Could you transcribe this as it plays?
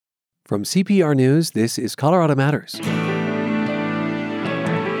From CPR News, this is Colorado Matters.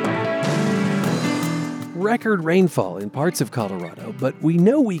 Record rainfall in parts of Colorado, but we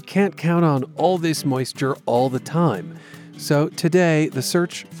know we can't count on all this moisture all the time. So today, the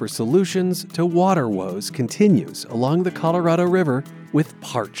search for solutions to water woes continues along the Colorado River with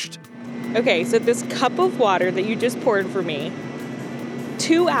Parched. Okay, so this cup of water that you just poured for me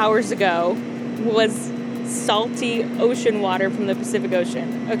 2 hours ago was salty ocean water from the Pacific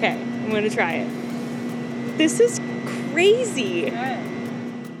Ocean. Okay, I'm going to try it. This is crazy.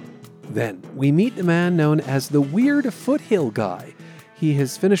 Then we meet the man known as the Weird Foothill Guy. He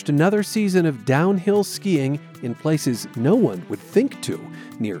has finished another season of downhill skiing in places no one would think to,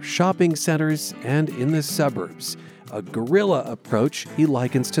 near shopping centers and in the suburbs. A guerrilla approach he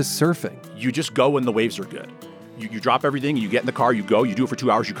likens to surfing. You just go when the waves are good. You drop everything, you get in the car, you go, you do it for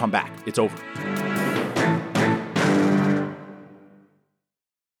 2 hours, you come back. It's over.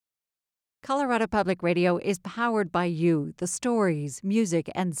 Colorado Public Radio is powered by you. The stories, music,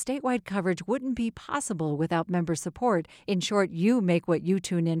 and statewide coverage wouldn't be possible without member support. In short, you make what you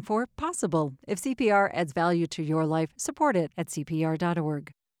tune in for possible. If CPR adds value to your life, support it at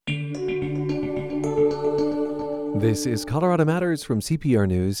CPR.org. This is Colorado Matters from CPR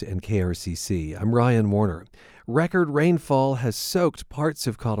News and KRCC. I'm Ryan Warner. Record rainfall has soaked parts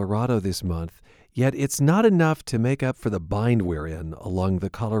of Colorado this month. Yet it's not enough to make up for the bind we're in along the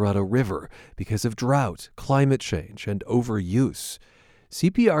Colorado River because of drought, climate change, and overuse.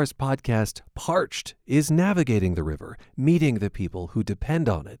 CPR's podcast, Parched, is navigating the river, meeting the people who depend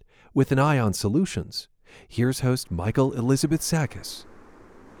on it, with an eye on solutions. Here's host Michael Elizabeth Sakis.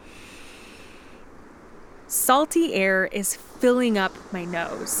 Salty air is filling up my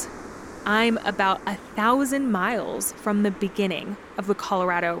nose. I'm about 1,000 miles from the beginning of the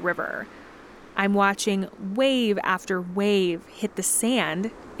Colorado River. I'm watching wave after wave hit the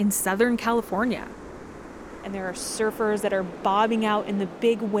sand in Southern California. And there are surfers that are bobbing out in the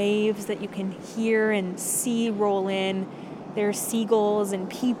big waves that you can hear and see roll in. There are seagulls and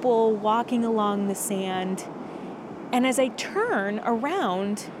people walking along the sand. And as I turn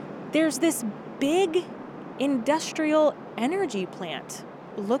around, there's this big industrial energy plant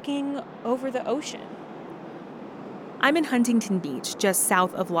looking over the ocean. I'm in Huntington Beach, just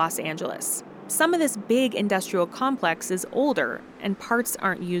south of Los Angeles. Some of this big industrial complex is older, and parts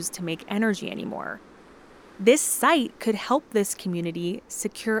aren't used to make energy anymore. This site could help this community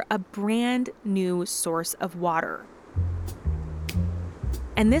secure a brand new source of water.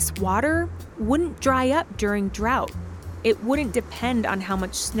 And this water wouldn't dry up during drought. It wouldn't depend on how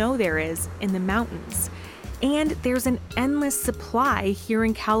much snow there is in the mountains. And there's an endless supply here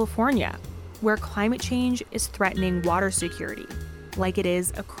in California, where climate change is threatening water security, like it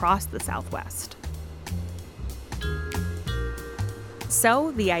is across the Southwest.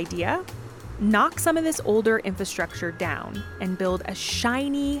 So the idea? Knock some of this older infrastructure down and build a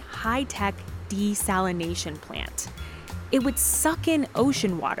shiny, high-tech desalination plant. It would suck in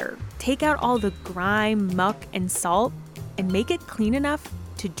ocean water, take out all the grime, muck, and salt, and make it clean enough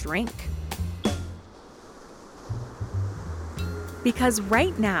to drink. Because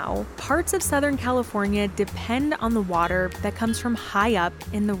right now, parts of Southern California depend on the water that comes from high up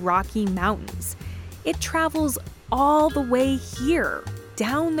in the Rocky Mountains. It travels all the way here,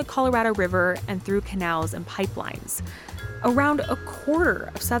 down the Colorado River and through canals and pipelines. Around a quarter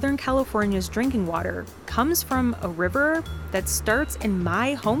of Southern California's drinking water comes from a river that starts in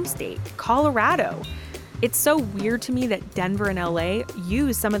my home state, Colorado. It's so weird to me that Denver and LA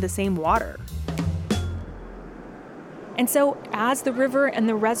use some of the same water. And so as the river and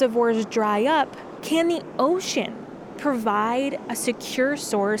the reservoirs dry up, can the ocean provide a secure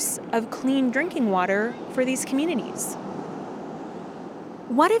source of clean drinking water for these communities?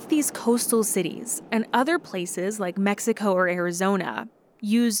 What if these coastal cities and other places like Mexico or Arizona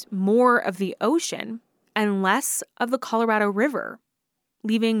use more of the ocean and less of the Colorado River,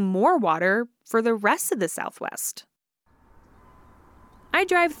 leaving more water for the rest of the Southwest? I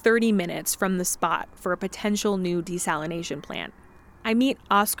drive 30 minutes from the spot for a potential new desalination plant. I meet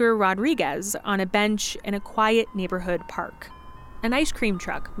Oscar Rodriguez on a bench in a quiet neighborhood park. An ice cream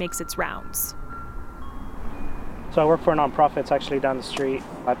truck makes its rounds. So I work for a nonprofit. It's actually down the street.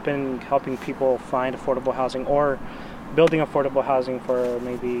 I've been helping people find affordable housing or building affordable housing for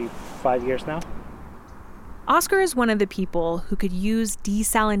maybe 5 years now. Oscar is one of the people who could use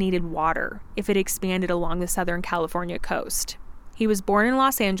desalinated water if it expanded along the Southern California coast. He was born in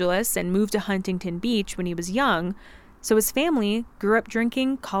Los Angeles and moved to Huntington Beach when he was young, so his family grew up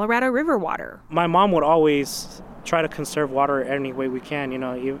drinking Colorado River water. My mom would always try to conserve water any way we can,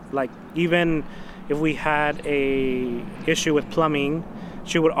 even if we had a issue with plumbing,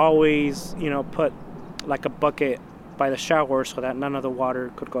 she would always, put like a bucket by the shower so that none of the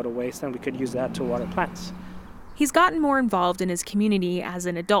water could go to waste, and we could use that to water plants. He's gotten more involved in his community as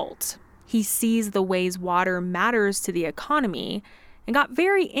an adult. He sees the ways water matters to the economy and got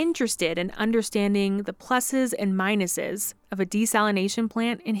very interested in understanding the pluses and minuses of a desalination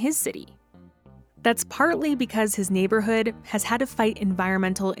plant in his city. That's partly because his neighborhood has had to fight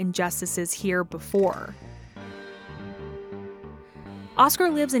environmental injustices here before.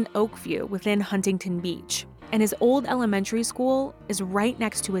 Oscar lives in Oakview within Huntington Beach, and his old elementary school is right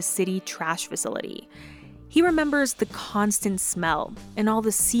next to a city trash facility. He remembers the constant smell and all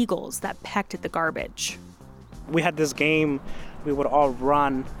the seagulls that pecked at the garbage. We had this game, we would all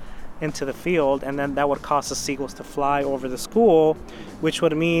run into the field, and then that would cause the seagulls to fly over the school, which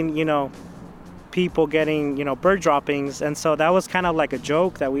would mean, people getting, bird droppings. And so that was kind of like a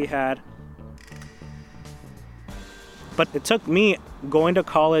joke that we had. But it took me going to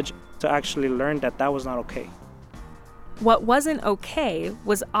college to actually learn that that was not okay. What wasn't okay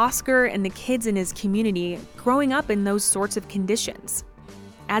was Oscar and the kids in his community growing up in those sorts of conditions.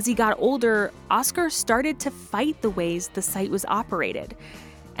 As he got older, Oscar started to fight the ways the site was operated.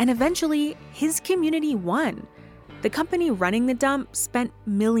 And eventually, his community won. The company running the dump spent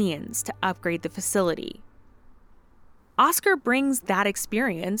millions to upgrade the facility. Oscar brings that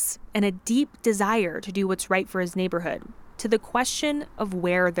experience and a deep desire to do what's right for his neighborhood to the question of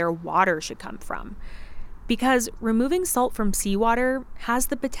where their water should come from. Because removing salt from seawater has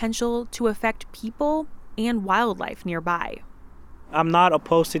the potential to affect people and wildlife nearby. I'm not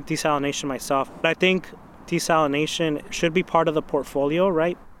opposed to desalination myself, but I think desalination should be part of the portfolio,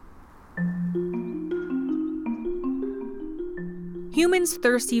 right? Humans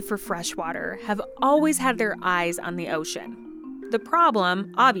thirsty for fresh water have always had their eyes on the ocean. The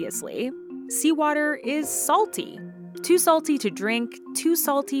problem, obviously, seawater is salty. Too salty to drink, too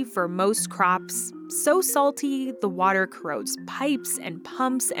salty for most crops, so salty the water corrodes pipes and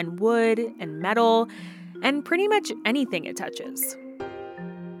pumps and wood and metal and pretty much anything it touches.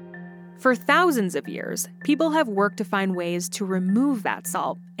 For thousands of years, people have worked to find ways to remove that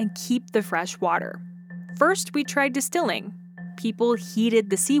salt and keep the fresh water. First, we tried distilling. People heated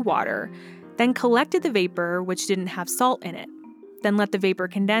the seawater, then collected the vapor, which didn't have salt in it, then let the vapor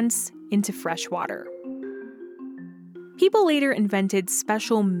condense into fresh water. People later invented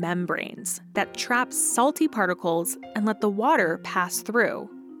special membranes that trap salty particles and let the water pass through.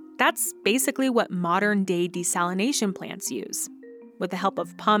 That's basically what modern-day desalination plants use, with the help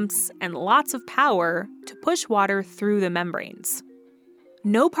of pumps and lots of power to push water through the membranes.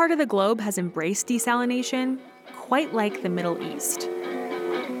 No part of the globe has embraced desalination quite like the Middle East.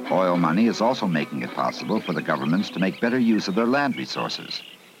 Oil money is also making it possible for the governments to make better use of their land resources.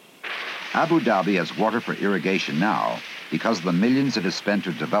 Abu Dhabi has water for irrigation now because of the millions it has spent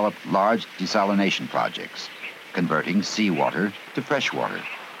to develop large desalination projects, converting seawater to fresh water.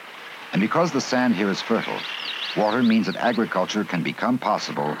 And because the sand here is fertile, water means that agriculture can become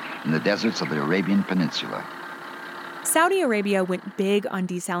possible in the deserts of the Arabian Peninsula. Saudi Arabia went big on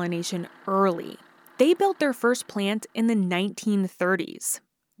desalination early. They built their first plant in the 1930s.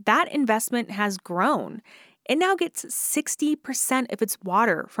 That investment has grown. It now gets 60% of its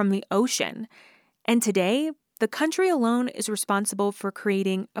water from the ocean. And today, the country alone is responsible for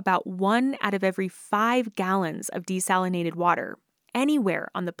creating about 1 out of every 5 gallons of desalinated water anywhere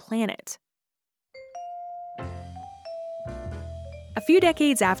on the planet. A few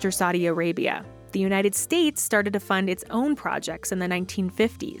decades after Saudi Arabia, the United States started to fund its own projects in the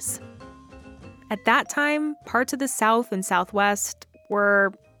 1950s. At that time, parts of the South and Southwest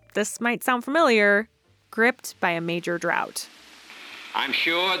were, this might sound familiar, gripped by a major drought. I'm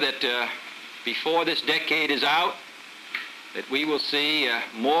sure that before this decade is out, that we will see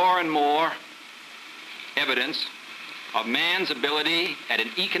more and more evidence of man's ability at an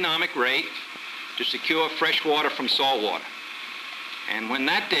economic rate to secure fresh water from salt water. And when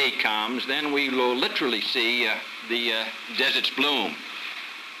that day comes, then we will literally see the deserts bloom.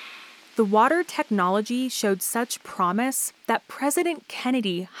 The water technology showed such promise that President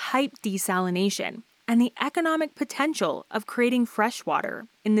Kennedy hyped desalination and the economic potential of creating fresh water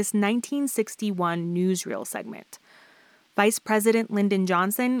in this 1961 newsreel segment. Vice President Lyndon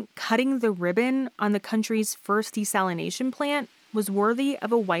Johnson cutting the ribbon on the country's first desalination plant was worthy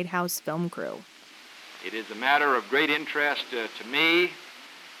of a White House film crew. It is a matter of great interest to me.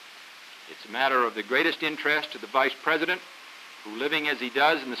 It's a matter of the greatest interest to the Vice President, who, living as he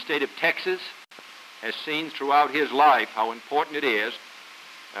does in the state of Texas, has seen throughout his life how important it is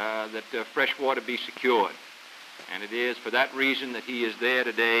that fresh water be secured. And it is for that reason that he is there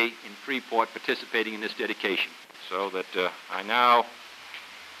today in Freeport participating in this dedication. So that I now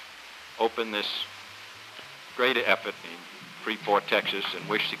open this great effort in Freeport, Texas, and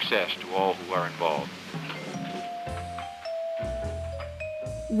wish success to all who are involved.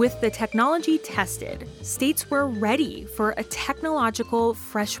 With the technology tested, states were ready for a technological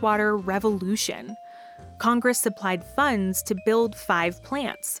freshwater revolution. Congress supplied funds to build 5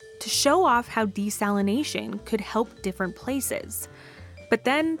 plants to show off how desalination could help different places. But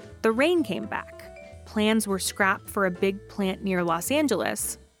then the rain came back. Plans were scrapped for a big plant near Los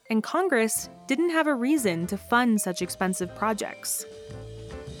Angeles, and Congress didn't have a reason to fund such expensive projects.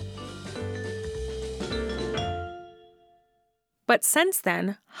 But since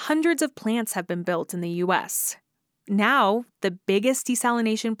then, hundreds of plants have been built in the U.S. Now, the biggest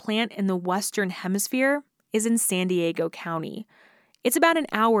desalination plant in the Western Hemisphere is in San Diego County. It's about an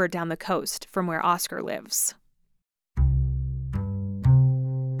hour down the coast from where Oscar lives.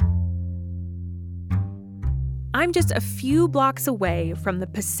 I'm just a few blocks away from the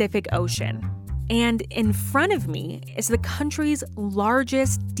Pacific Ocean, and in front of me is the country's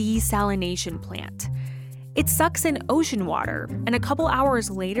largest desalination plant. It sucks in ocean water, and a couple hours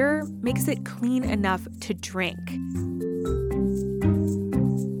later makes it clean enough to drink.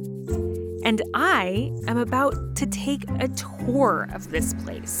 And I am about to take a tour of this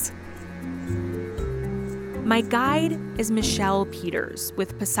place. My guide is Michelle Peters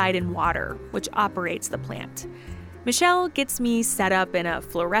with Poseidon Water, which operates the plant. Michelle gets me set up in a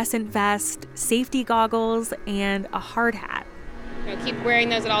fluorescent vest, safety goggles, and a hard hat. Keep wearing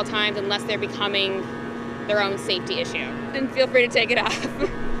those at all times unless they're becoming their own safety issue. And feel free to take it off.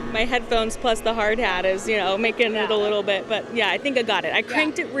 My headphones plus the hard hat is, making it a little bit. But yeah, I think I got it. I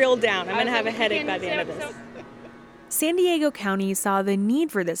cranked it real down. I'm going to have a headache by the end of this. San Diego County saw the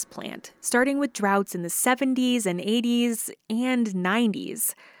need for this plant, starting with droughts in the 70s and 80s and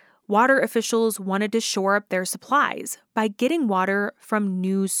 90s. Water officials wanted to shore up their supplies by getting water from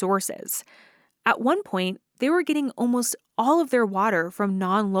new sources. At one point, they were getting almost all of their water from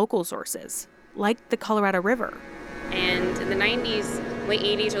non-local sources, like the Colorado River. And in the 90s, late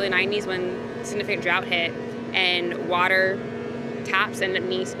 80s, early 90s, when significant drought hit and water taps ended up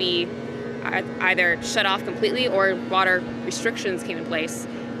needing to be either shut off completely or water restrictions came in place,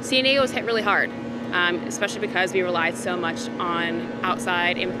 San Diego was hit really hard, especially because we relied so much on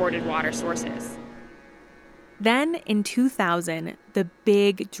outside imported water sources. Then in 2000, the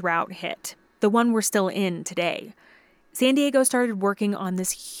big drought hit, the one we're still in today. San Diego started working on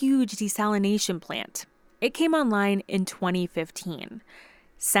this huge desalination plant. It came online in 2015.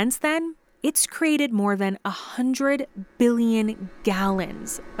 Since then, it's created more than 100 billion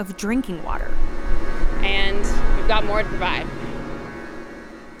gallons of drinking water. And we've got more to provide.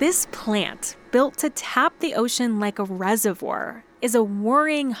 This plant, built to tap the ocean like a reservoir, is a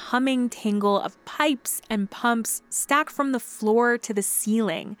whirring, humming tangle of pipes and pumps stacked from the floor to the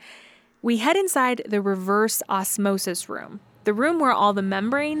ceiling. We head inside the reverse osmosis room, the room where all the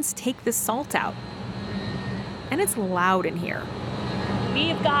membranes take the salt out. And it's loud in here.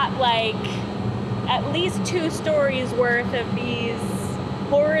 We've got at least 2 stories worth of these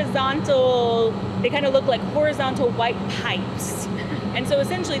horizontal, they kind of look like horizontal white pipes. And so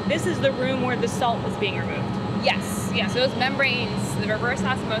essentially this is the room where the salt is being removed. Yes. So those membranes, the reverse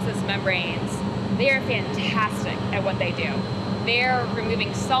osmosis membranes, they are fantastic at what they do. They're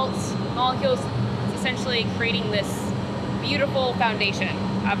removing salt molecules, essentially creating this beautiful foundation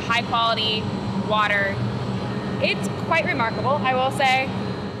of high quality water. It's quite remarkable, I will say.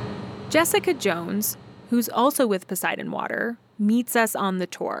 Jessica Jones, who's also with Poseidon Water, meets us on the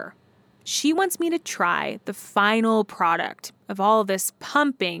tour. She wants me to try the final product of all this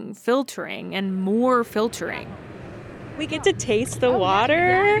pumping, filtering, and more filtering. We get to taste the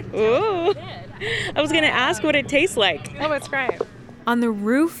water. Yeah, ooh. I was going to ask what it tastes like. Oh, it's great. On the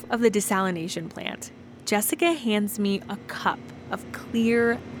roof of the desalination plant, Jessica hands me a cup of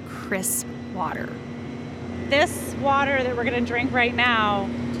clear, crisp water. This water that we're going to drink right now,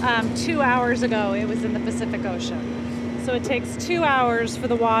 2 hours ago, it was in the Pacific Ocean. So it takes 2 hours for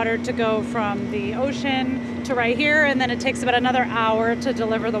the water to go from the ocean to right here, and then it takes about another hour to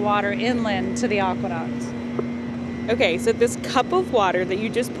deliver the water inland to the aqueduct. Okay, so this cup of water that you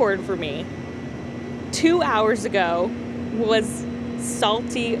just poured for me 2 hours ago was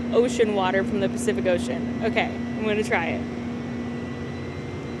salty ocean water from the Pacific Ocean. Okay, I'm going to try it.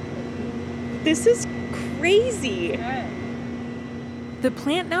 This is crazy. The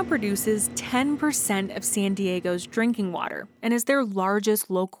plant now produces 10% of San Diego's drinking water and is their largest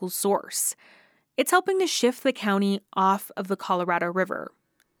local source. It's helping to shift the county off of the Colorado River.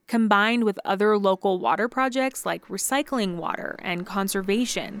 Combined with other local water projects like recycling water and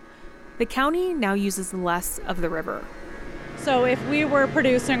conservation, the county now uses less of the river. So if we were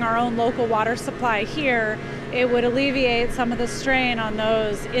producing our own local water supply here, it would alleviate some of the strain on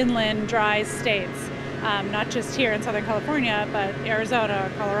those inland dry states, not just here in Southern California, but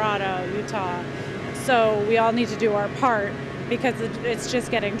Arizona, Colorado, Utah. So we all need to do our part because it's just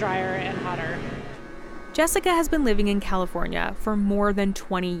getting drier and hotter. Jessica has been living in California for more than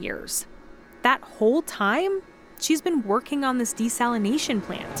 20 years. That whole time, she's been working on this desalination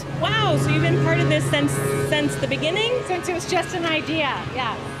plant. Wow, so you've been part of this since the beginning? Since it was just an idea,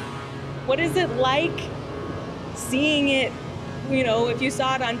 yeah. What is it like seeing it, if you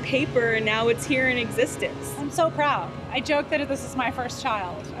saw it on paper and now it's here in existence? I'm so proud. I joke that this is my first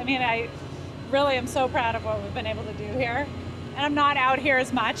child. I mean, I really am so proud of what we've been able to do here. And I'm not out here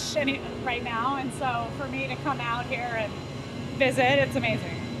as much right now, and so for me to come out here and visit, it's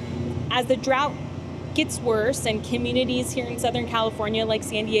amazing. As the drought gets worse and communities here in Southern California like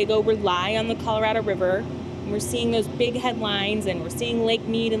San Diego rely on the Colorado River, and we're seeing those big headlines and we're seeing Lake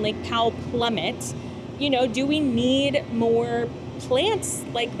Mead and Lake Powell plummet, do we need more plants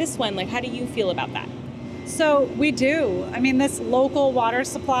like this one? Like, how do you feel about that? So we do. I mean, this local water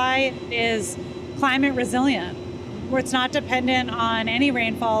supply is climate resilient, where it's not dependent on any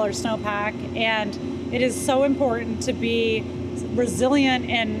rainfall or snowpack, and it is so important to be resilient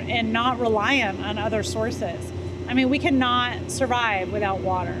and not reliant on other sources. I mean, we cannot survive without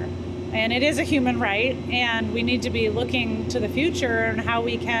water, and it is a human right, and we need to be looking to the future and how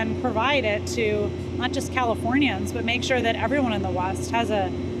we can provide it to not just Californians, but make sure that everyone in the West has a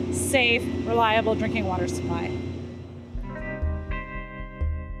safe, reliable drinking water supply.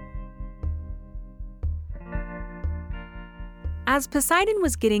 As Poseidon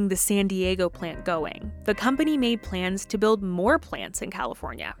was getting the San Diego plant going, the company made plans to build more plants in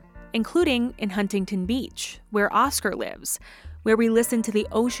California, including in Huntington Beach, where Oscar lives, where we listened to the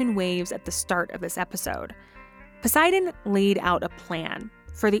ocean waves at the start of this episode. Poseidon laid out a plan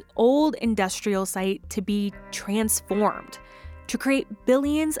for the old industrial site to be transformed, to create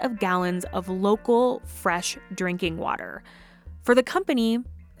billions of gallons of local, fresh drinking water. For the company,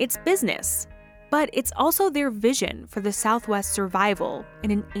 it's business. But it's also their vision for the Southwest's survival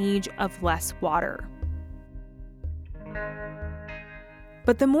in an age of less water.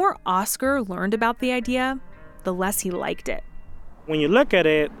 But the more Oscar learned about the idea, the less he liked it. When you look at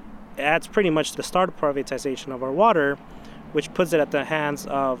it, that's pretty much the start of privatization of our water, which puts it at the hands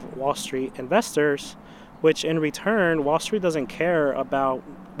of Wall Street investors, which in return, Wall Street doesn't care about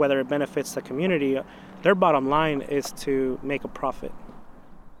whether it benefits the community. Their bottom line is to make a profit.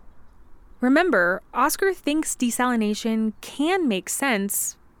 Remember, Oscar thinks desalination can make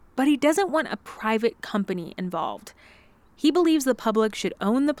sense, but he doesn't want a private company involved. He believes the public should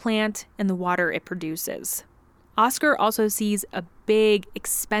own the plant and the water it produces. Oscar also sees a big,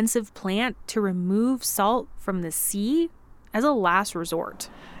 expensive plant to remove salt from the sea as a last resort.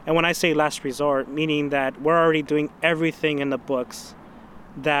 And when I say last resort, meaning that we're already doing everything in the books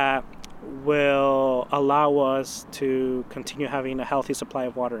that will allow us to continue having a healthy supply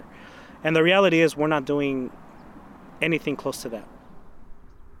of water. And the reality is we're not doing anything close to that.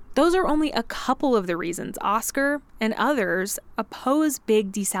 Those are only a couple of the reasons Oscar and others oppose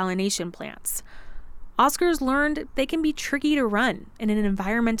big desalination plants. Oscar's learned they can be tricky to run in an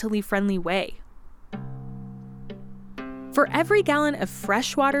environmentally friendly way. For every gallon of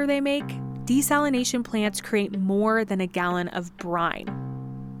fresh water they make, desalination plants create more than a gallon of brine.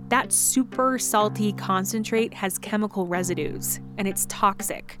 That super salty concentrate has chemical residues, and it's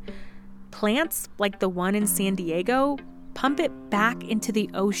toxic. Plants, like the one in San Diego, pump it back into the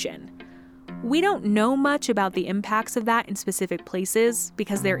ocean. We don't know much about the impacts of that in specific places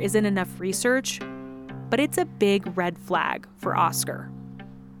because there isn't enough research, but it's a big red flag for Oscar.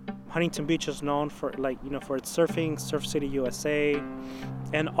 Huntington Beach is known for for its surfing, Surf City USA,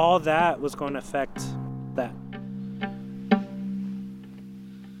 and all that was going to affect that.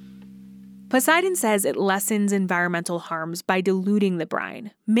 Poseidon says it lessens environmental harms by diluting the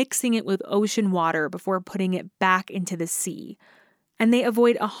brine, mixing it with ocean water before putting it back into the sea. And they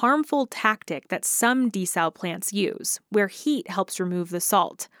avoid a harmful tactic that some desal plants use, where heat helps remove the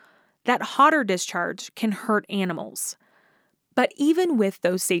salt. That hotter discharge can hurt animals. But even with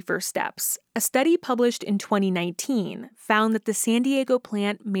those safer steps, a study published in 2019 found that the San Diego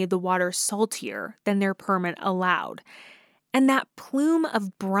plant made the water saltier than their permit allowed. And that plume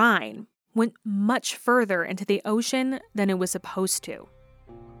of brine went much further into the ocean than it was supposed to.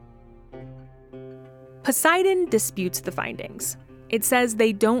 Poseidon disputes the findings. It says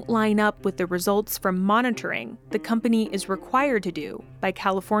they don't line up with the results from monitoring the company is required to do by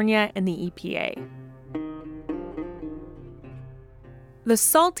California and the EPA. The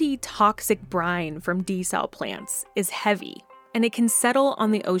salty, toxic brine from desal plants is heavy, and it can settle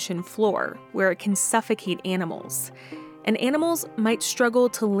on the ocean floor, where it can suffocate animals. And animals might struggle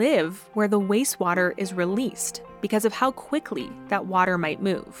to live where the wastewater is released because of how quickly that water might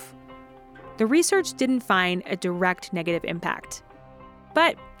move. The research didn't find a direct negative impact.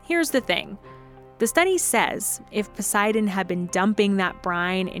 But here's the thing. The study says if Poseidon had been dumping that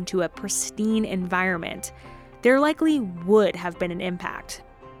brine into a pristine environment, there likely would have been an impact.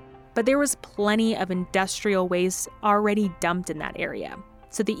 But there was plenty of industrial waste already dumped in that area,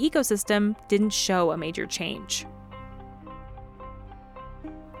 so the ecosystem didn't show a major change.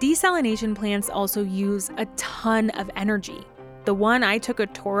 Desalination plants also use a ton of energy. The one I took a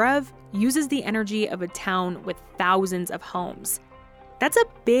tour of uses the energy of a town with thousands of homes. That's a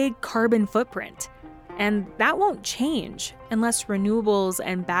big carbon footprint, and that won't change unless renewables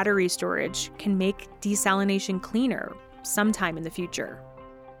and battery storage can make desalination cleaner sometime in the future.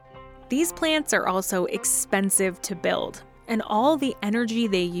 These plants are also expensive to build, and all the energy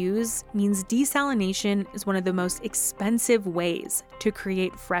they use means desalination is one of the most expensive ways to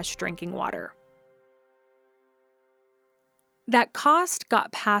create fresh drinking water. That cost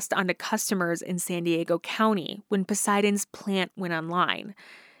got passed on to customers in San Diego County when Poseidon's plant went online.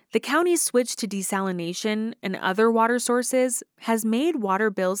 The county's switch to desalination and other water sources has made water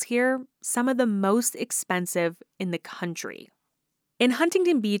bills here some of the most expensive in the country. In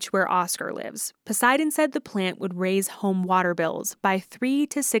Huntington Beach, where Oscar lives, Poseidon said the plant would raise home water bills by $3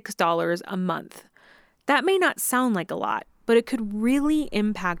 to $6 a month. That may not sound like a lot, but it could really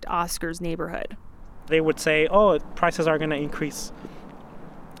impact Oscar's neighborhood. They would say, oh, prices are going to increase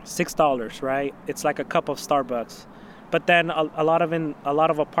 $6, right? It's like a cup of Starbucks. But then a lot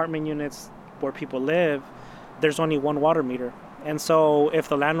of apartment units where people live, there's only one water meter. And so if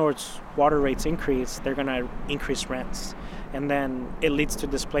the landlord's water rates increase, they're going to increase rents. And then it leads to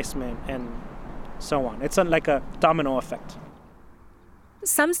displacement and so on. It's like a domino effect.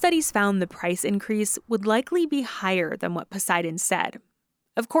 Some studies found the price increase would likely be higher than what Poseidon said.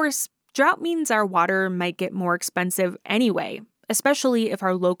 Of course, drought means our water might get more expensive anyway, especially if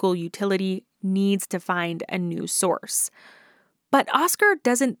our local utility needs to find a new source. But Oscar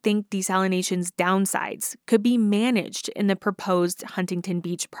doesn't think desalination's downsides could be managed in the proposed Huntington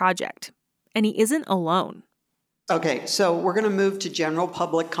Beach project. And he isn't alone. Okay, so we're going to move to general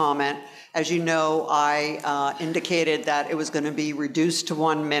public comment. As you know, I indicated that it was going to be reduced to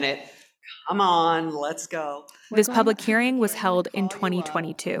 1 minute. Come on, let's go. This public hearing was held in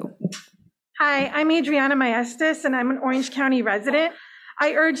 2022. Hi, I'm Adriana Maestas, and I'm an Orange County resident.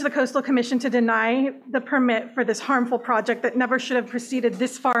 I urge the Coastal Commission to deny the permit for this harmful project that never should have proceeded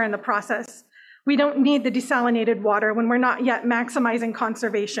this far in the process. We don't need the desalinated water when we're not yet maximizing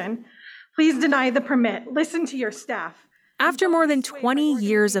conservation. Please deny the permit. Listen to your staff. After more than 20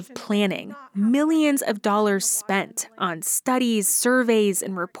 years of planning, millions of dollars spent on studies, surveys,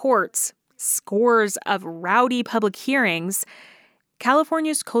 and reports, scores of rowdy public hearings,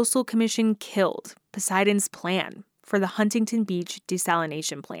 California's Coastal Commission killed Poseidon's plan for the Huntington Beach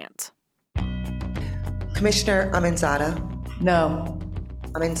desalination plant. Commissioner Amenzatta? No.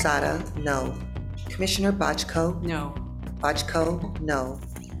 Amenzatta? No. Commissioner Bochco? No. Bochco? No.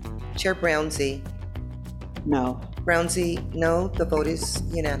 Chair Brownsey? No. Brownsey, no. The vote is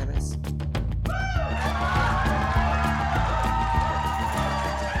unanimous.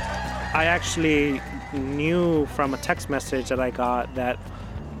 I actually knew from a text message that I got that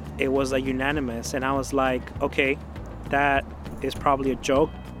it was a unanimous, and I was like, okay, that is probably a joke.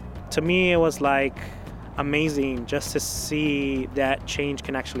 To me, it was like amazing just to see that change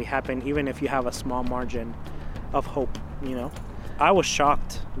can actually happen, even if you have a small margin of hope, you know? I was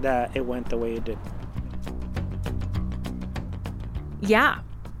shocked that it went the way it did. Yeah,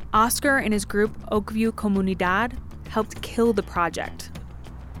 Oscar and his group Oakview Comunidad helped kill the project.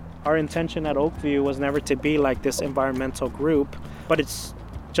 Our intention at Oakview was never to be like this environmental group, but it's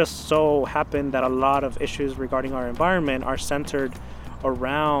just so happened that a lot of issues regarding our environment are centered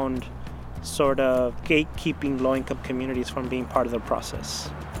around sort of gatekeeping low-income communities from being part of the process.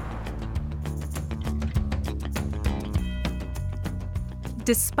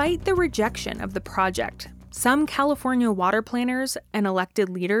 Despite the rejection of the project, some California water planners and elected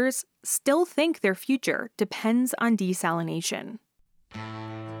leaders still think their future depends on desalination.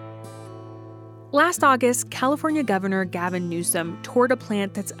 Last August, California Governor Gavin Newsom toured a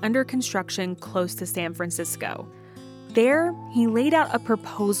plant that's under construction close to San Francisco. There, he laid out a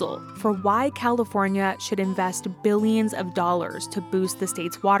proposal for why California should invest billions of dollars to boost the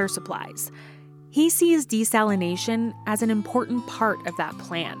state's water supplies. He sees desalination as an important part of that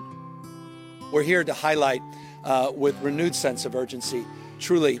plan. We're here to highlight with renewed sense of urgency,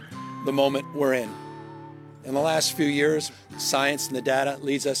 truly, the moment we're in. In the last few years, science and the data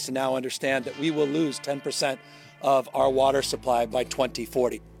leads us to now understand that we will lose 10% of our water supply by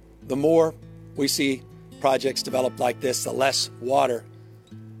 2040. The more we see projects developed like this, the less water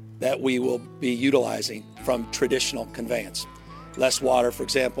that we will be utilizing from traditional conveyance. Less water, for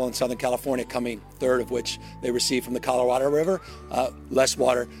example, in Southern California, coming third of which they receive from the Colorado River, less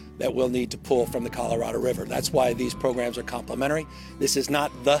water that we'll need to pull from the Colorado River. That's why these programs are complementary. This is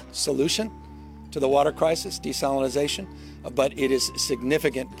not the solution to the water crisis, desalination, but it is a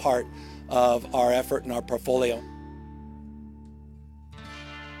significant part of our effort and our portfolio.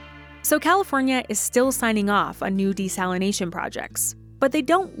 So California is still signing off on new desalination projects, but they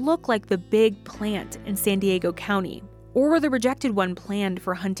don't look like the big plant in San Diego County or the rejected one planned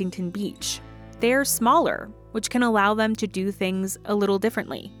for Huntington Beach. They're smaller, which can allow them to do things a little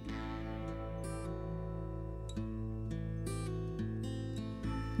differently.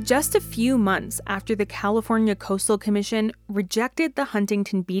 Just a few months after the California Coastal Commission rejected the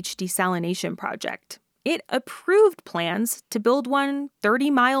Huntington Beach desalination project, it approved plans to build one 30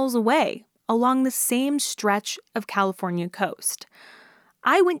 miles away along the same stretch of California coast.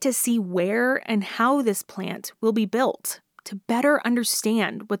 I went to see where and how this plant will be built to better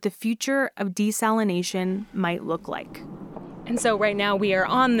understand what the future of desalination might look like. And so right now we are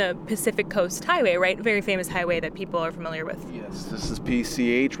on the Pacific Coast Highway, right? A very famous highway that people are familiar with. Yes, this is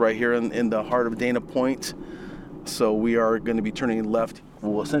PCH right here in the heart of Dana Point. So we are going to be turning left.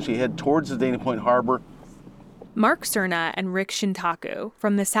 We'll essentially head towards the Dana Point Harbor. Mark Cerna and Rick Shintaku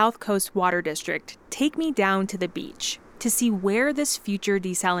from the South Coast Water District take me down to the beach to see where this future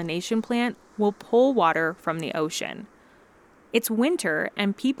desalination plant will pull water from the ocean. It's winter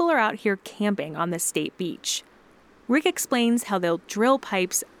and people are out here camping on the state beach. Rick explains how they'll drill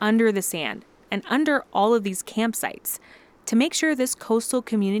pipes under the sand and under all of these campsites to make sure this coastal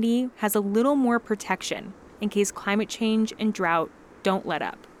community has a little more protection in case climate change and drought don't let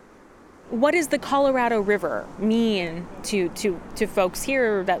up. What does the Colorado River mean to folks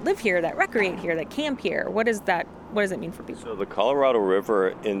here that live here, that recreate here, that camp here? What does it mean for people? So the Colorado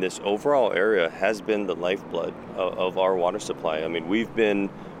River in this overall area has been the lifeblood of our water supply. I mean, we've been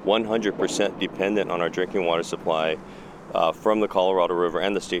 100% dependent on our drinking water supply from the Colorado River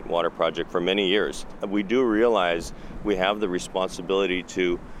and the State Water Project for many years. We do realize we have the responsibility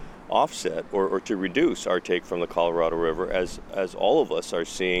to offset or to reduce our take from the Colorado River as all of us are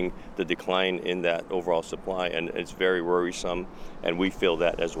seeing the decline in that overall supply, and it's very worrisome, and we feel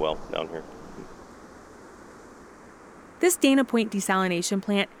that as well down here. This Dana Point desalination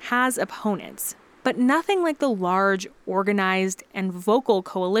plant has opponents, but nothing like the large, organized, and vocal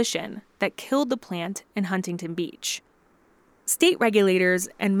coalition that killed the plant in Huntington Beach. State regulators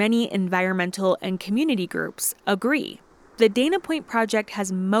and many environmental and community groups agree. The Dana Point project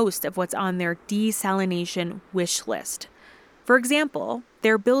has most of what's on their desalination wish list. For example,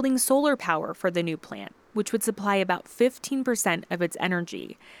 they're building solar power for the new plant, which would supply about 15% of its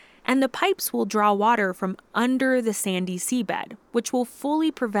energy. And the pipes will draw water from under the sandy seabed, which will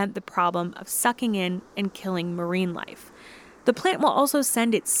fully prevent the problem of sucking in and killing marine life. The plant will also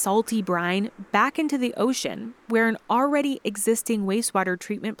send its salty brine back into the ocean, where an already existing wastewater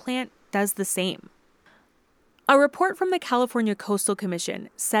treatment plant does the same. A report from the California Coastal Commission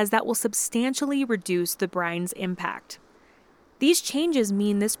says that will substantially reduce the brine's impact. These changes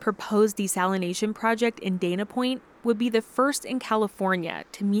mean this proposed desalination project in Dana Point would be the first in California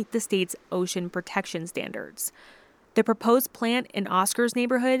to meet the state's ocean protection standards. The proposed plant in Oscar's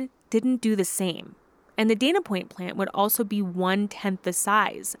neighborhood didn't do the same, and the Dana Point plant would also be 1/10 the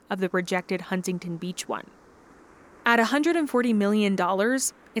size of the rejected Huntington Beach one. At $140 million,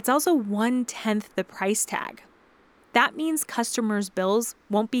 it's also 1/10 the price tag. That means customers' bills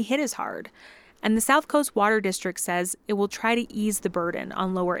won't be hit as hard, and the South Coast Water District says it will try to ease the burden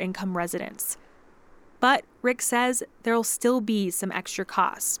on lower-income residents. But Rick says there'll still be some extra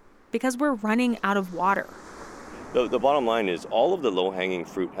costs because we're running out of water. The bottom line is all of the low-hanging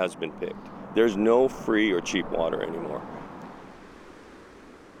fruit has been picked. There's no free or cheap water anymore.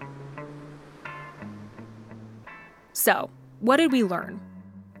 So, what did we learn?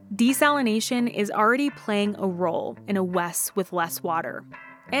 Desalination is already playing a role in a West with less water,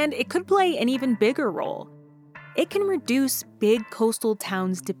 and it could play an even bigger role. It can reduce big coastal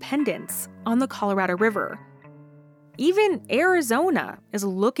towns' dependence on the Colorado River. Even Arizona is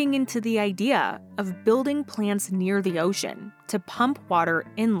looking into the idea of building plants near the ocean to pump water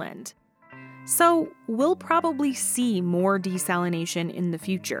inland. So we'll probably see more desalination in the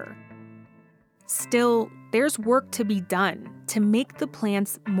future. Still, there's work to be done to make the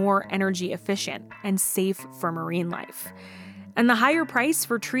plants more energy efficient and safe for marine life. And the higher price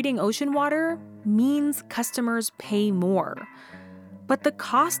for treating ocean water means customers pay more. But the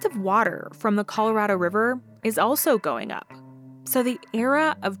cost of water from the Colorado River is also going up. So the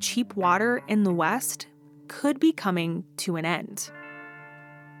era of cheap water in the West could be coming to an end.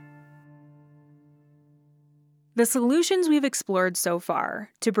 The solutions we've explored so far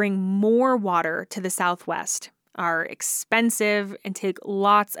to bring more water to the Southwest are expensive and take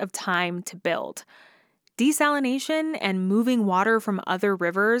lots of time to build. Desalination and moving water from other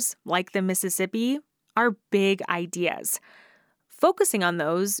rivers, like the Mississippi, are big ideas. Focusing on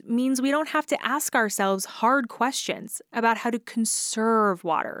those means we don't have to ask ourselves hard questions about how to conserve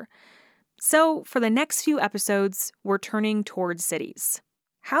water. So, for the next few episodes, we're turning towards cities.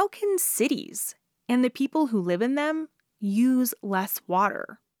 How can cities and the people who live in them use less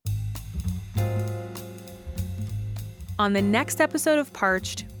water? On the next episode of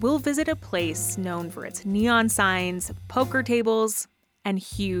Parched, we'll visit a place known for its neon signs, poker tables, and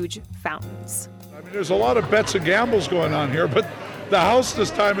huge fountains. I mean, there's a lot of bets and gambles going on here, but the House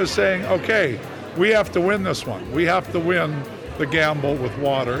this time is saying, okay, we have to win this one. We have to win the gamble with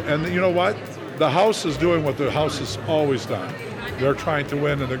water. And you know what? The House is doing what the House has always done. They're trying to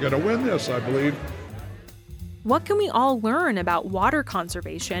win, and they're going to win this, I believe. What can we all learn about water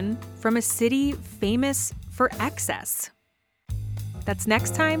conservation from a city famous for excess? That's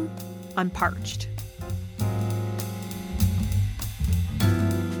next time on Parched.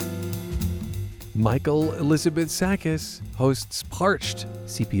 Michael Elizabeth Sakis hosts Parched,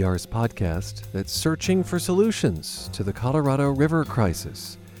 CPR's podcast that's searching for solutions to the Colorado River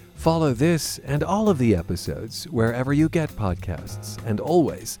crisis. Follow this and all of the episodes wherever you get podcasts, and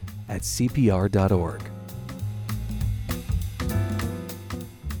always at CPR.org.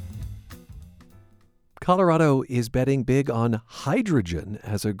 Colorado is betting big on hydrogen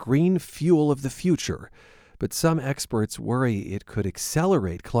as a green fuel of the future, but some experts worry it could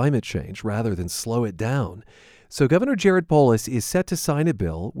accelerate climate change rather than slow it down. So Governor Jared Polis is set to sign a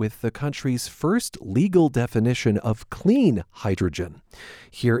bill with the country's first legal definition of clean hydrogen.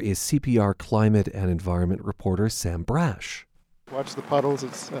 Here is CPR climate and environment reporter Sam Brash. Watch the puddles.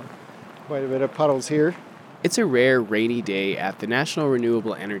 It's quite a bit of puddles here. It's a rare rainy day at the National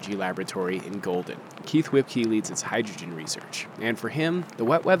Renewable Energy Laboratory in Golden. Keith Whipke leads its hydrogen research, and for him, the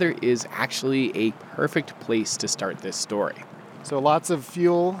wet weather is actually a perfect place to start this story. So lots of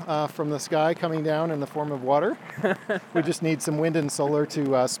fuel from the sky coming down in the form of water. We just need some wind and solar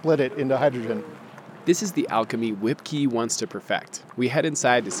to split it into hydrogen. This is the alchemy Whipke wants to perfect. We head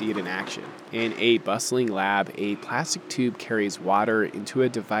inside to see it in action. In a bustling lab, a plastic tube carries water into a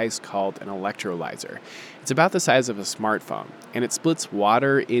device called an electrolyzer. It's about the size of a smartphone, and it splits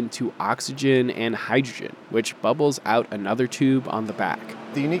water into oxygen and hydrogen, which bubbles out another tube on the back.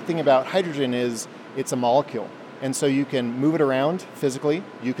 The unique thing about hydrogen is it's a molecule, and so you can move it around physically,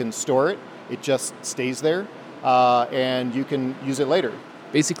 you can store it, it just stays there, and you can use it later.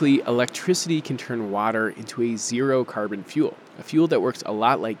 Basically, electricity can turn water into a zero-carbon fuel, a fuel that works a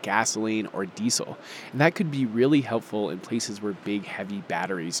lot like gasoline or diesel. And that could be really helpful in places where big, heavy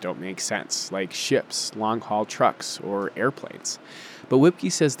batteries don't make sense, like ships, long-haul trucks, or airplanes. But Whipke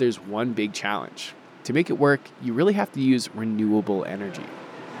says there's one big challenge. To make it work, you really have to use renewable energy.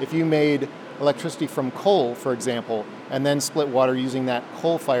 If you made electricity from coal, for example, and then split water using that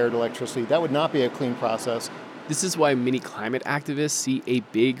coal-fired electricity, that would not be a clean process. This is why many climate activists see a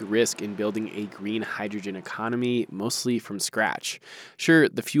big risk in building a green hydrogen economy, mostly from scratch. Sure,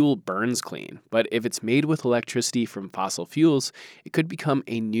 the fuel burns clean, but if it's made with electricity from fossil fuels, it could become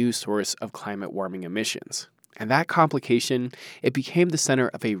a new source of climate warming emissions. And that complication, it became the center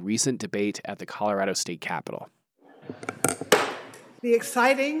of a recent debate at the Colorado State Capitol. The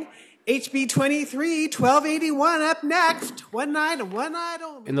exciting HB 23-1281 up next. One night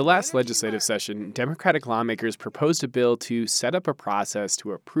only. In the last legislative session, Democratic lawmakers proposed a bill to set up a process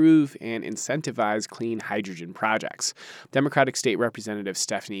to approve and incentivize clean hydrogen projects. Democratic State Representative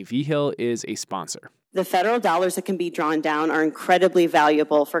Stephanie Vigil is a sponsor. The federal dollars that can be drawn down are incredibly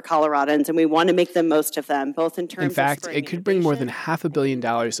valuable for Coloradans, and we want to make the most of them, both in terms of... In fact, it could bring more than $500 million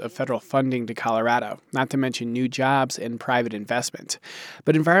of federal funding to Colorado, not to mention new jobs and private investment.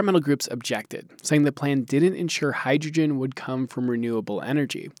 But environmental groups objected, saying the plan didn't ensure hydrogen would come from renewable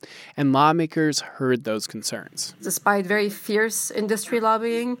energy. And lawmakers heard those concerns. Despite very fierce industry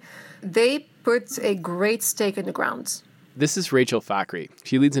lobbying, they put a great stake in the ground. This is Rachel Fakhri.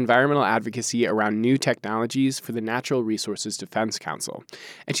 She leads environmental advocacy around new technologies for the Natural Resources Defense Council.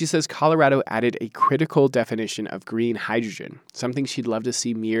 And she says Colorado added a critical definition of green hydrogen, something she'd love to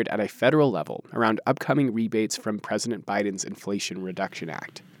see mirrored at a federal level around upcoming rebates from President Biden's Inflation Reduction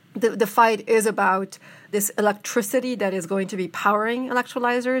Act. The fight is about this electricity that is going to be powering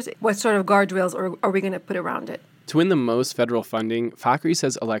electrolyzers. What sort of guardrails are we going to put around it? To win the most federal funding, Fakhri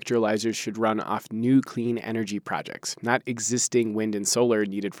says electrolyzers should run off new clean energy projects, not existing wind and solar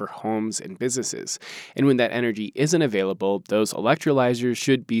needed for homes and businesses. And when that energy isn't available, those electrolyzers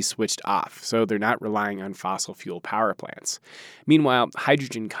should be switched off, so they're not relying on fossil fuel power plants. Meanwhile,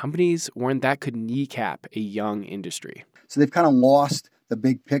 hydrogen companies warn that could kneecap a young industry. So they've kind of lost the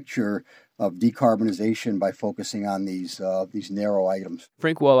big picture of decarbonization by focusing on these narrow items.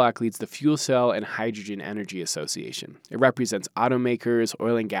 Frank Wolak leads the Fuel Cell and Hydrogen Energy Association. It represents automakers,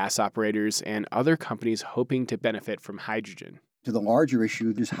 oil and gas operators, and other companies hoping to benefit from hydrogen. To the larger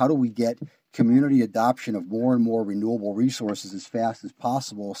issue is how do we get community adoption of more and more renewable resources as fast as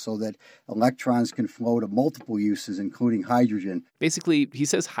possible so that electrons can flow to multiple uses, including hydrogen. Basically, he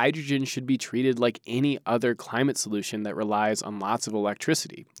says hydrogen should be treated like any other climate solution that relies on lots of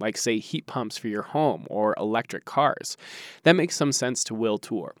electricity, like, say, heat pumps for your home or electric cars. That makes some sense to Will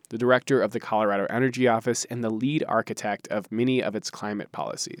Tour, the director of the Colorado Energy Office and the lead architect of many of its climate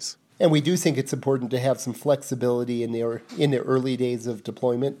policies. And we do think it's important to have some flexibility in the early days of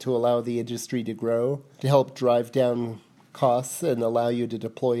deployment to allow the industry to grow, to help drive down costs and allow you to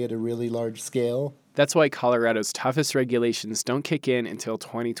deploy at a really large scale. That's why Colorado's toughest regulations don't kick in until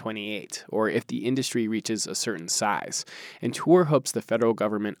 2028, or if the industry reaches a certain size. And Tour hopes the federal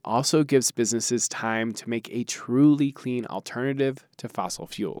government also gives businesses time to make a truly clean alternative to fossil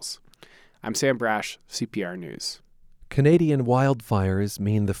fuels. I'm Sam Brash, CPR News. Canadian wildfires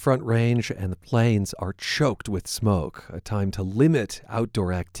mean the Front Range and the plains are choked with smoke, a time to limit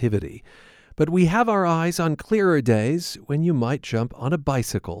outdoor activity. But we have our eyes on clearer days when you might jump on a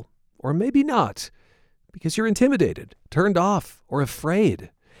bicycle, or maybe not, because you're intimidated, turned off, or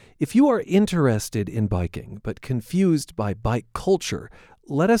afraid. If you are interested in biking but confused by bike culture,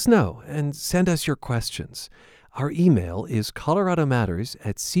 let us know and send us your questions. Our email is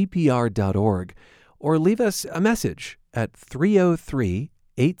coloradomatters@cpr.org, or leave us a message at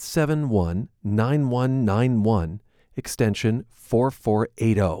 303-871-9191, extension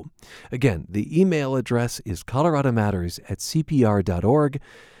 4480. Again, the email address is coloradomatters@cpr.org,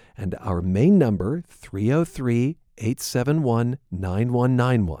 and our main number,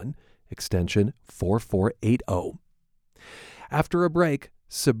 303-871-9191, extension 4480. After a break,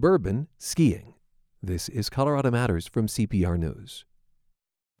 suburban skiing. This is Colorado Matters from CPR News.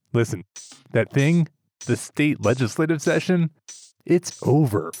 Listen, that thing, the state legislative session, it's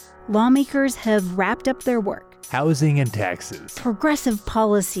over. Lawmakers have wrapped up their work. Housing and taxes. Progressive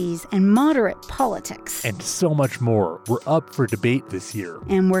policies and moderate politics. And so much more were up for debate this year.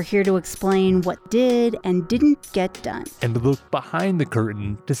 And we're here to explain what did and didn't get done. And to look behind the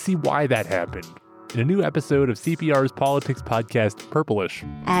curtain to see why that happened. In a new episode of CPR's politics podcast, Purplish.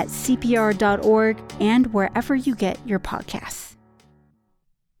 At cpr.org and wherever you get your podcasts.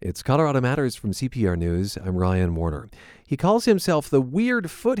 It's Colorado Matters from CPR News. I'm Ryan Warner. He calls himself the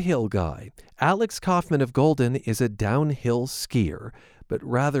weird Foothill Guy. Alex Kaufman of Golden is a downhill skier, but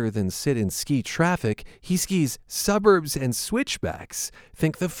rather than sit in ski traffic, he skis suburbs and switchbacks.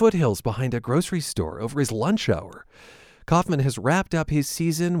 Think the foothills behind a grocery store over his lunch hour. Kaufman has wrapped up his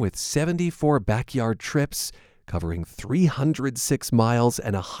season with 74 backyard trips, covering 306 miles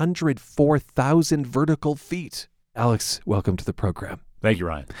and 104,000 vertical feet. Alex, welcome to the program. Thank you,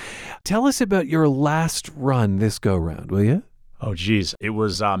 Ryan. Tell us about your last run this go-round, will you? Oh, geez. It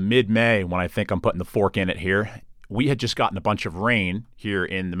was mid-May when I think I'm putting the fork in it here. We had just gotten a bunch of rain here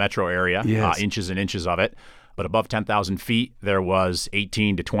in the metro area, yes. Inches and inches of it. But above 10,000 feet, there was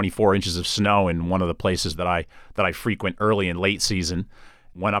 18 to 24 inches of snow in one of the places that I frequent early and late season.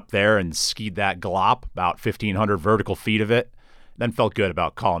 Went up there and skied that glop, about 1,500 vertical feet of it. Then felt good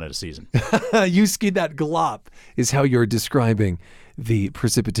about calling it a season. You skied that glop is how you're describing the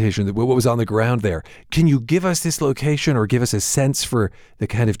precipitation, what was on the ground there. Can you give us this location or give us a sense for the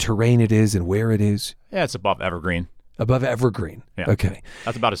kind of terrain it is and where it is? Yeah, it's above Evergreen. Above Evergreen. Yeah. Okay.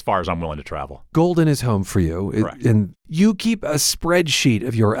 That's about as far as I'm willing to travel. Golden is home for you. Correct. And you keep a spreadsheet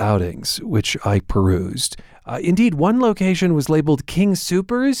of your outings, which I perused. Indeed, one location was labeled King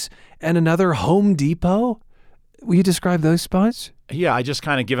Soopers and another Home Depot. Will you describe those spots? Yeah, I just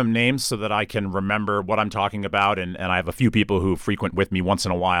kind of give them names so that I can remember what I'm talking about. And I have a few people who frequent with me once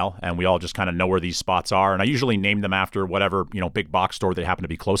in a while, and we all just kind of know where these spots are. And I usually name them after whatever, big box store they happen to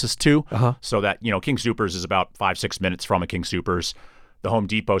be closest to. So that, King Soopers is about 5-6 minutes from a King Soopers. The Home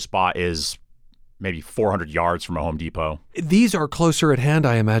Depot spot is maybe 400 yards from a Home Depot. These are closer at hand,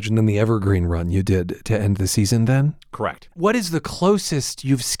 I imagine, than the Evergreen run you did to end the season then? Correct. What is the closest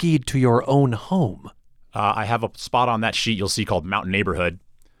you've skied to your own home? I have a spot on that sheet you'll see called Mountain Neighborhood,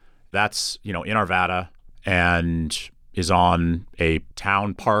 That's, in Arvada and is on a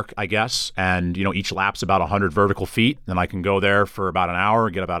town park, I guess. And, each lap's about 100 vertical feet. Then I can go there for about an hour,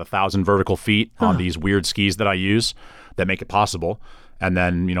 get about 1,000 vertical feet on these weird skis that I use that make it possible. And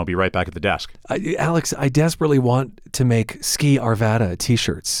then, be right back at the desk. Alex, I desperately want to make Ski Arvada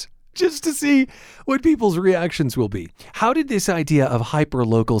t-shirts just to see what people's reactions will be. How did this idea of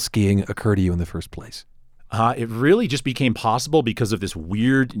hyper-local skiing occur to you in the first place? It really just became possible because of this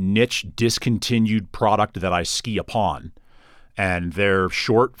weird niche discontinued product that I ski upon. And they're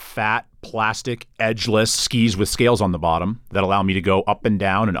short, fat, plastic, edgeless skis with scales on the bottom that allow me to go up and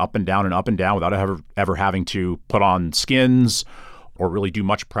down and up and down and up and down without ever having to put on skins or really do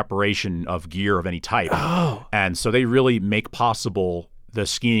much preparation of gear of any type. Oh. And so they really make possible the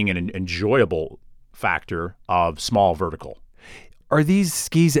skiing and an enjoyable factor of small vertical. Are these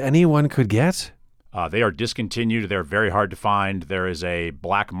skis anyone could get? They are discontinued. They're very hard to find. There is a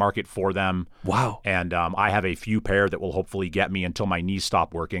black market for them. Wow. And I have a few pair that will hopefully get me until my knees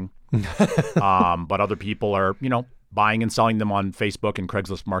stop working. But other people are, buying and selling them on Facebook and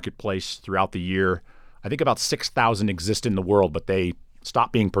Craigslist Marketplace throughout the year. I think about 6,000 exist in the world, but they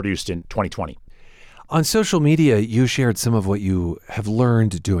stopped being produced in 2020. On social media, you shared some of what you have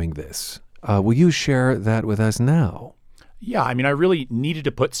learned doing this. Will you share that with us now? Yeah, I really needed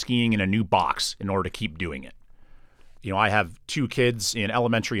to put skiing in a new box in order to keep doing it. I have 2 kids in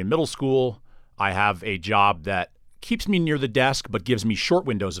elementary and middle school. I have a job that keeps me near the desk but gives me short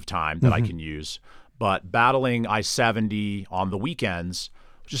windows of time that I can use. But battling I-70 on the weekends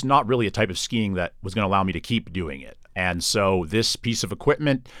was just not really a type of skiing that was going to allow me to keep doing it. And so this piece of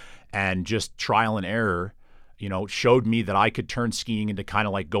equipment and just trial and error, showed me that I could turn skiing into kind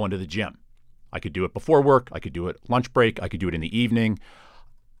of like going to the gym. I could do it before work. I could do it lunch break. I could do it in the evening.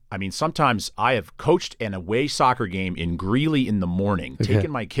 Sometimes I have coached an away soccer game in Greeley in the morning,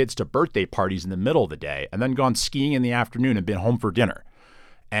 taken my kids to birthday parties in the middle of the day, and then gone skiing in the afternoon and been home for dinner.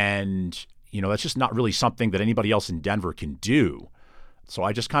 And, that's just not really something that anybody else in Denver can do. So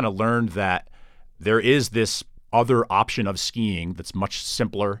I just kind of learned that there is this other option of skiing that's much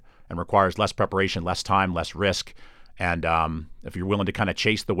simpler and requires less preparation, less time, less risk. And if you're willing to kind of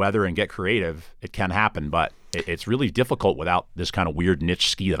chase the weather and get creative, it can happen. But it's really difficult without this kind of weird niche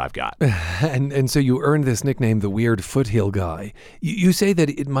ski that I've got. And so you earned this nickname, the Weird Foothill Guy. You say that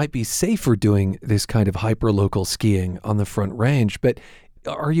it might be safer doing this kind of hyper-local skiing on the Front Range, but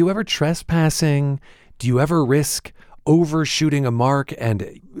are you ever trespassing? Do you ever risk overshooting a mark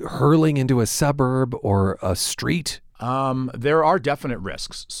and hurling into a suburb or a street? There are definite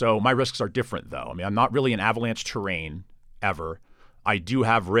risks. So my risks are different, though. I'm not really in avalanche terrain ever. I do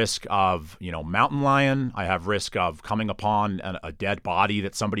have risk of, mountain lion. I have risk of coming upon a dead body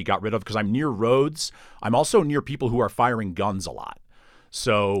that somebody got rid of because I'm near roads. I'm also near people who are firing guns a lot.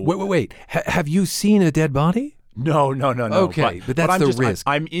 So wait. Have you seen a dead body? No. Okay, but that's the risk.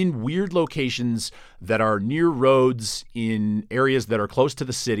 I'm in weird locations that are near roads in areas that are close to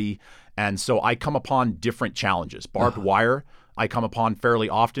the city. And so I come upon different challenges. Barbed wire, I come upon fairly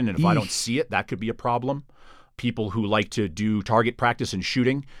often. And if I don't see it, that could be a problem. People who like to do target practice and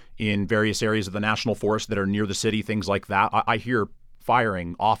shooting in various areas of the national forest that are near the city, things like that. I hear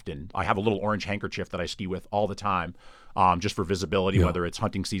firing often. I have a little orange handkerchief that I ski with all the time, just for visibility, whether it's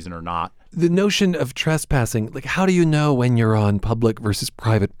hunting season or not. The notion of trespassing, how do you know when you're on public versus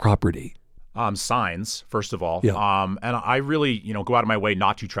private property? Signs, first of all. Yeah. And I really, go out of my way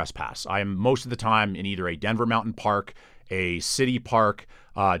not to trespass. I am most of the time in either a Denver Mountain Park, a city park,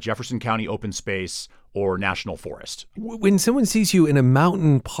 Jefferson County open space, or national forest. When someone sees you in a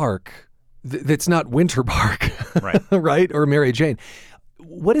mountain park that's not Winter Park, right, right, or Mary Jane,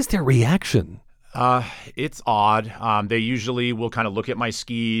 what is their reaction? It's odd. They usually will kind of look at my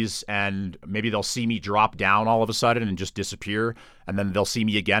skis and maybe they'll see me drop down all of a sudden and just disappear. And then they'll see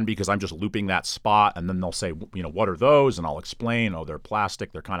me again because I'm just looping that spot. And then they'll say, what are those? And I'll explain, they're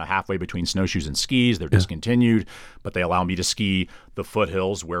plastic. They're kind of halfway between snowshoes and skis. They're discontinued, but they allow me to ski the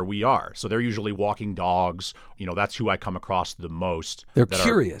foothills where we are. So they're usually walking dogs. That's who I come across the most. They're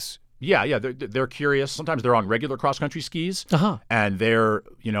curious. Yeah, they're curious. Sometimes they're on regular cross-country skis, and they're,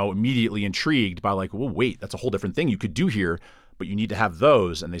 immediately intrigued by well, wait, that's a whole different thing you could do here, but you need to have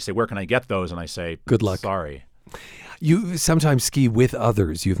those. And they say, where can I get those? And I say, good luck. Sorry. You sometimes ski with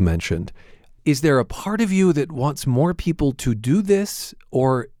others, you've mentioned. Is there a part of you that wants more people to do this,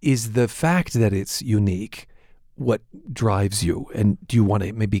 or is the fact that it's unique what drives you? And do you want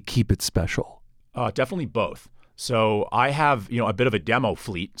to maybe keep it special? Definitely both. So I have, a bit of a demo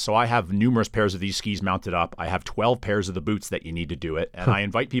fleet. So I have numerous pairs of these skis mounted up. I have 12 pairs of the boots that you need to do it. And I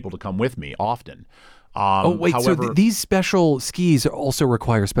invite people to come with me often. So these special skis also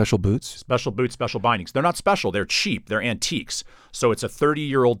require special boots? Special boots, special bindings. They're not special. They're cheap. They're antiques. So it's a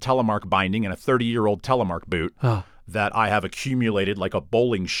 30-year-old telemark binding and a 30-year-old telemark boot that I have accumulated like a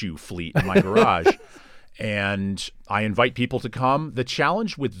bowling shoe fleet in my garage. And I invite people to come. The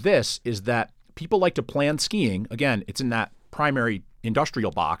challenge with this is that people like to plan skiing. Again, it's in that primary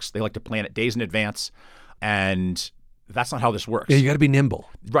industrial box. They like to plan it days in advance. And that's not how this works. Yeah, you got to be nimble.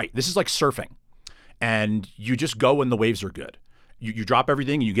 Right. This is like surfing. And you just go when the waves are good. You drop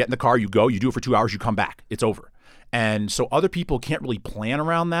everything, you get in the car, you go, you do it for 2 hours, you come back. It's over. And so other people can't really plan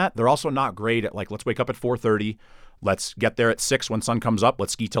around that. They're also not great at, like, let's wake up at 4:30. Let's get there at 6 when sun comes up.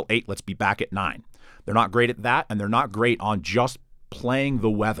 Let's ski till 8. Let's be back at 9. They're not great at that, and they're not great on just playing the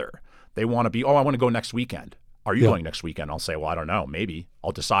weather. They want to be, I want to go next weekend. Are you going next weekend? I'll say, well, I don't know. Maybe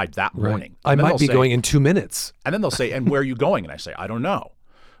I'll decide that morning. I might be going in 2 minutes. And then they'll say, and where are you going? And I say, I don't know.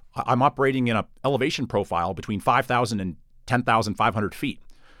 I'm operating in an elevation profile between 5,000 and 10,500 feet.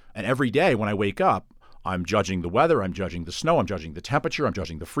 And every day when I wake up, I'm judging the weather, I'm judging the snow, I'm judging the temperature, I'm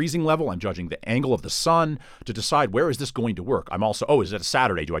judging the freezing level, I'm judging the angle of the sun to decide where is this going to work. I'm also, is it a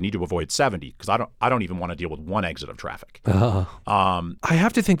Saturday? Do I need to avoid 70? Because I don't even want to deal with one exit of traffic. I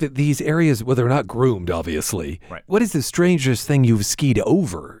have to think that these areas, well, they're not groomed, obviously. Right. What is the strangest thing you've skied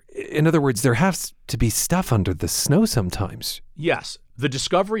over? In other words, there has to be stuff under the snow sometimes. Yes. The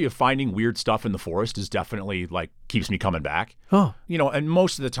discovery of finding weird stuff in the forest is definitely keeps me coming back. Oh. And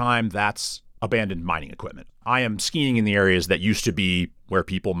most of the time that's abandoned mining equipment. I am skiing in the areas that used to be where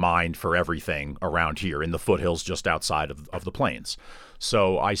people mined for everything around here in the foothills just outside of the plains.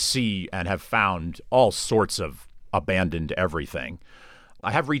 So I see and have found all sorts of abandoned everything. I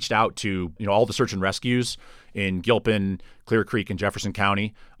have reached out to, all the search and rescues in Gilpin, Clear Creek, and Jefferson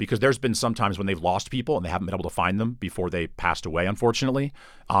County, because there's been some times when they've lost people and they haven't been able to find them before they passed away, unfortunately,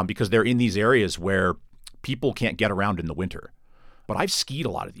 because they're in these areas where people can't get around in the winter. But I've skied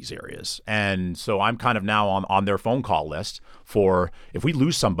a lot of these areas. And so I'm kind of now on their phone call list for if we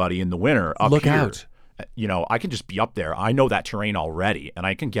lose somebody in the winter up Look here. out. I can just be up there. I know that terrain already, and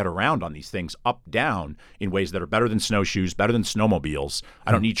I can get around on these things up, down in ways that are better than snowshoes, better than snowmobiles.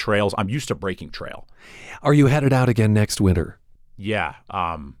 I don't need trails. I'm used to breaking trail. Are you headed out again next winter? Yeah.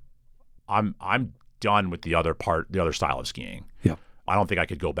 I'm done with the other style of skiing. Yeah. I don't think I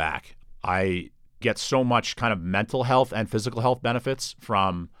could go back. I get so much kind of mental health and physical health benefits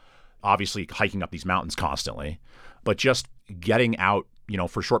from obviously hiking up these mountains constantly, but just getting out,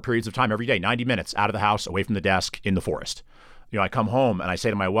 for short periods of time every day, 90 minutes out of the house, away from the desk, in the forest. I come home and I say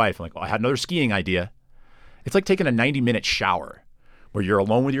to my wife, I'm like, I had another skiing idea. It's like taking a 90-minute shower where you're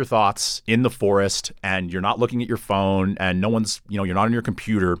alone with your thoughts in the forest and you're not looking at your phone and no one's, you're not on your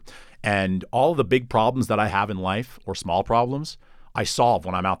computer. And all of the big problems that I have in life, or small problems, I solve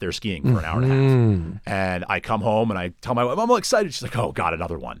when I'm out there skiing for an hour and a half. And I come home and I tell my wife, I'm all excited. She's like, oh, God,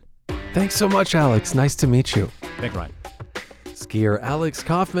 another one. Thanks so much, Alex. Nice to meet you. Thanks, Ryan. Skier Alex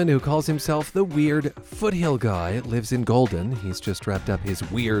Kaufman, who calls himself the Weird Foothill Guy, lives in Golden. He's just wrapped up his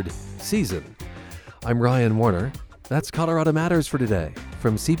weird season. I'm Ryan Warner. That's Colorado Matters for today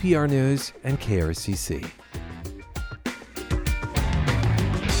from CPR News and KRCC.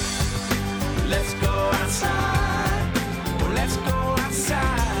 Let's go outside.